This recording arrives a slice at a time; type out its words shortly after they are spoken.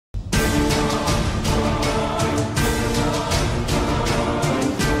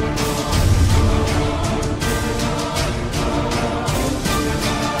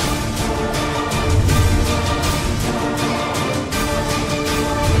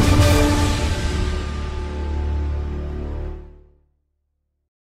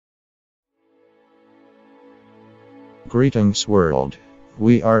Greetings world.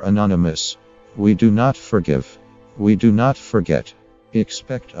 We are anonymous. We do not forgive. We do not forget.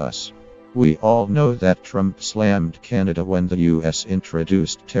 Expect us. We all know that Trump slammed Canada when the US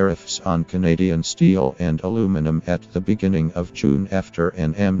introduced tariffs on Canadian steel and aluminum at the beginning of June after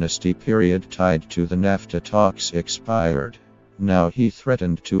an amnesty period tied to the NAFTA talks expired. Now he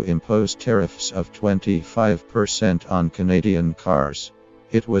threatened to impose tariffs of 25% on Canadian cars.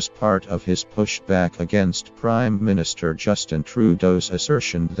 It was part of his pushback against Prime Minister Justin Trudeau's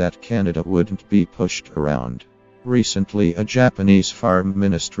assertion that Canada wouldn't be pushed around. Recently, a Japanese farm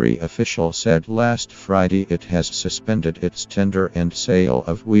ministry official said last Friday it has suspended its tender and sale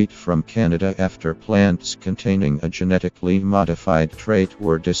of wheat from Canada after plants containing a genetically modified trait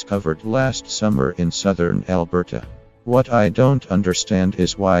were discovered last summer in southern Alberta. What I don't understand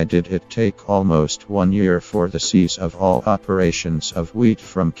is why did it take almost 1 year for the cease of all operations of wheat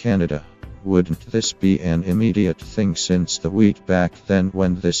from Canada? Wouldn't this be an immediate thing since the wheat back then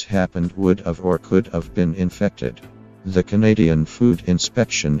when this happened would have or could have been infected? The Canadian Food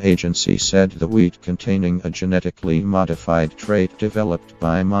Inspection Agency said the wheat containing a genetically modified trait developed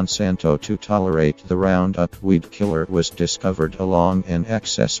by Monsanto to tolerate the Roundup weed killer was discovered along an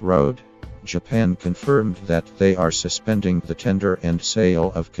access road. Japan confirmed that they are suspending the tender and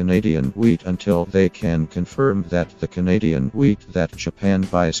sale of Canadian wheat until they can confirm that the Canadian wheat that Japan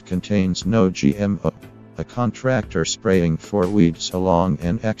buys contains no GMO. A contractor spraying for weeds along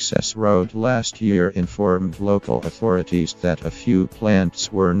an access road last year informed local authorities that a few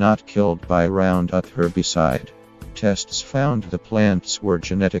plants were not killed by Roundup herbicide. Tests found the plants were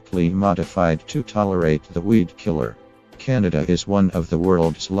genetically modified to tolerate the weed killer. Canada is one of the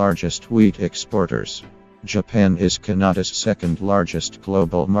world's largest wheat exporters. Japan is Canada's second largest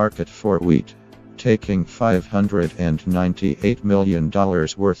global market for wheat, taking $598 million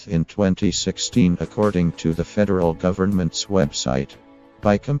worth in 2016 according to the federal government's website.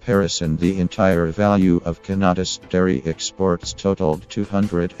 By comparison, the entire value of Canada's dairy exports totaled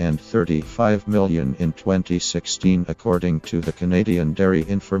 $235 million in 2016 according to the Canadian Dairy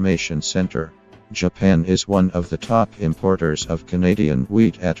Information Centre. Japan is one of the top importers of Canadian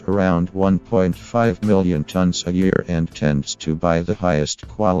wheat at around 1.5 million tons a year and tends to buy the highest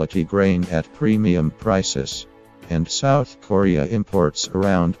quality grain at premium prices. And South Korea imports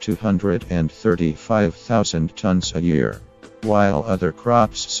around 235,000 tons a year. While other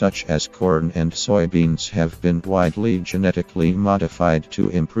crops such as corn and soybeans have been widely genetically modified to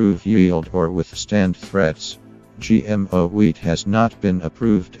improve yield or withstand threats, GMO wheat has not been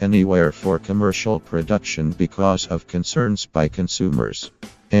approved anywhere for commercial production because of concerns by consumers.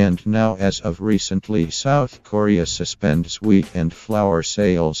 And now, as of recently, South Korea suspends wheat and flour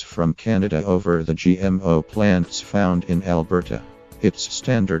sales from Canada over the GMO plants found in Alberta. It's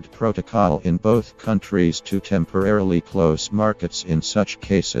standard protocol in both countries to temporarily close markets in such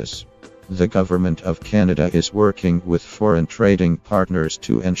cases. The Government of Canada is working with foreign trading partners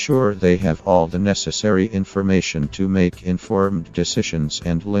to ensure they have all the necessary information to make informed decisions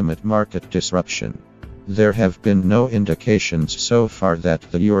and limit market disruption. There have been no indications so far that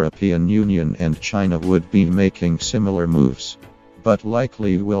the European Union and China would be making similar moves, but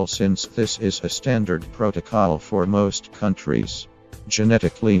likely will since this is a standard protocol for most countries.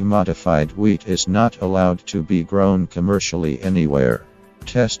 Genetically modified wheat is not allowed to be grown commercially anywhere.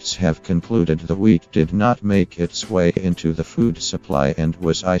 Tests have concluded the wheat did not make its way into the food supply and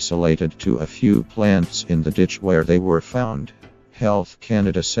was isolated to a few plants in the ditch where they were found. Health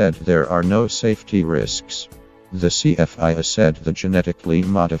Canada said there are no safety risks. The CFIA said the genetically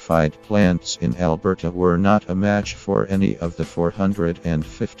modified plants in Alberta were not a match for any of the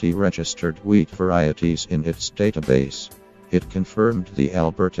 450 registered wheat varieties in its database. It confirmed the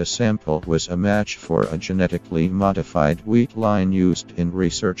Alberta sample was a match for a genetically modified wheat line used in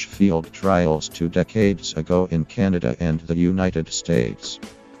research field trials 2 decades ago in Canada and the United States.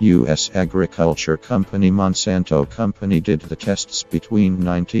 U.S. agriculture company Monsanto Company did the tests between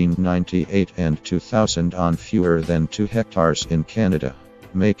 1998 and 2000 on fewer than 2 hectares in Canada,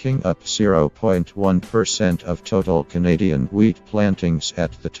 making up 0.1% of total Canadian wheat plantings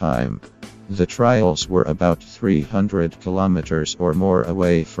at the time. The trials were about 300 kilometers or more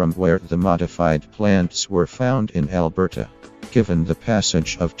away from where the modified plants were found in Alberta. Given the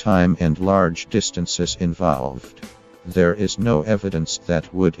passage of time and large distances involved, there is no evidence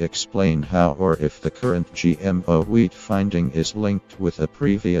that would explain how or if the current GMO wheat finding is linked with a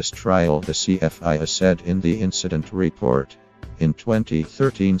previous trial, the CFIA said in the incident report. In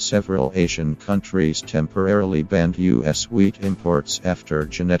 2013, several Asian countries temporarily banned U.S. wheat imports after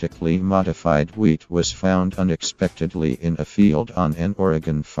genetically modified wheat was found unexpectedly in a field on an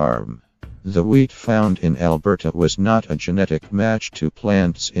Oregon farm. The wheat found in Alberta was not a genetic match to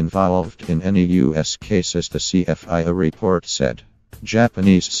plants involved in any U.S. cases, the CFIA report said.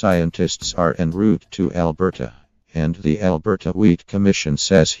 Japanese scientists are en route to Alberta, and the Alberta Wheat Commission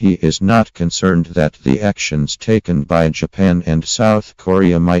says he is not concerned that the actions taken by Japan and South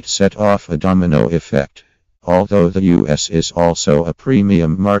Korea might set off a domino effect. Although the US is also a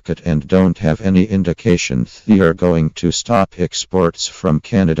premium market and don't have any indication they are going to stop exports from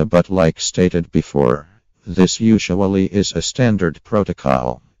Canada, but like stated before, this usually is a standard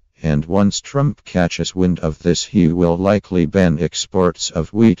protocol, and once Trump catches wind of this he will likely ban exports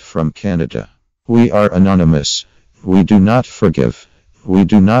of wheat from Canada. We are anonymous. We do not forgive. We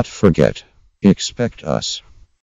do not forget. Expect us.